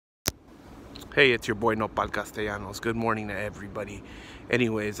Hey, it's your boy Nopal Castellanos. Good morning to everybody.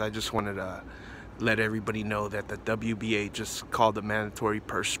 Anyways, I just wanted to let everybody know that the WBA just called a mandatory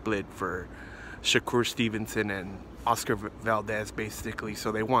purse split for Shakur Stevenson and Oscar Valdez, basically.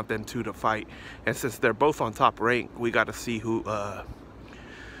 So they want them two to fight. And since they're both on top rank, we got to see who's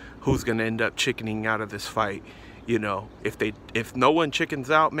gonna end up chickening out of this fight. You know, if no one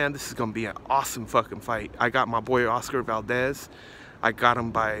chickens out, man, this is gonna be an awesome fucking fight. I got my boy Oscar Valdez. I got him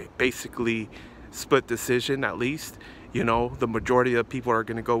by basically split decision, at least. You know, the majority of people are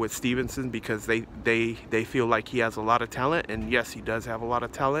going to go with Stevenson because they feel like he has a lot of talent, and yes, he does have a lot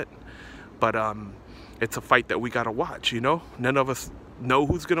of talent, but it's a fight that we got to watch. You know, none of us know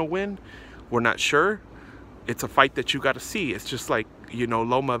who's going to win. We're not sure. It's a fight that you got to see. It's just like, you know,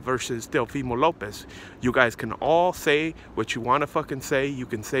 Loma versus Teofimo Lopez. You guys can all say what you want to fucking say. You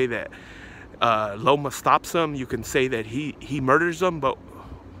can say that Loma stops him. You can say that he murders him, but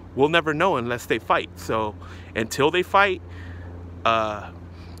we'll never know unless they fight. So until they fight,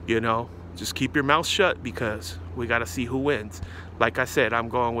 you know, just keep your mouth shut because we got to see who wins. Like I said, I'm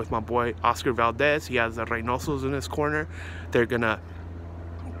going with my boy Oscar Valdez. He has the Reynosos in his corner. They're going to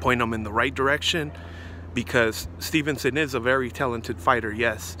point him in the right direction because Stevenson is a very talented fighter,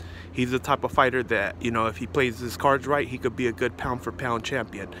 yes. He's the type of fighter that, you know, if he plays his cards right, he could be a good pound-for-pound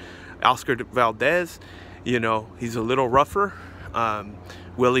champion. Oscar Valdez, you know, he's a little rougher,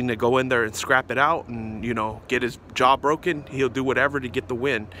 willing to go in there and scrap it out and, you know, get his jaw broken. He'll do whatever to get the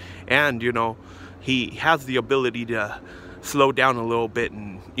win. And, you know, he has the ability to slow down a little bit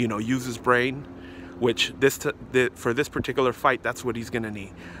and, you know, use his brain, which for this particular fight, that's what he's going to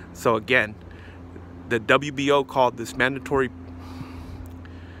need. So, again, the WBO called this mandatory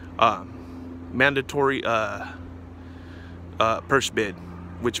purse bid,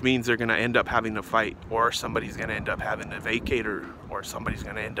 which means they're going to end up having to fight, or somebody's going to end up having to vacate, or somebody's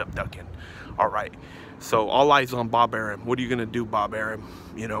going to end up ducking. All right, so all eyes on Bob Arum. What are you going to do, Bob Arum?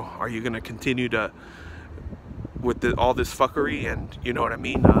 You know, are you going to continue to with all this fuckery and, you know what I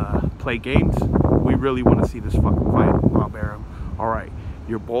mean, play games? We really want to see this fucking fight, Bob Arum. All right,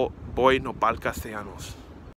 your boy Nopal Castellanos.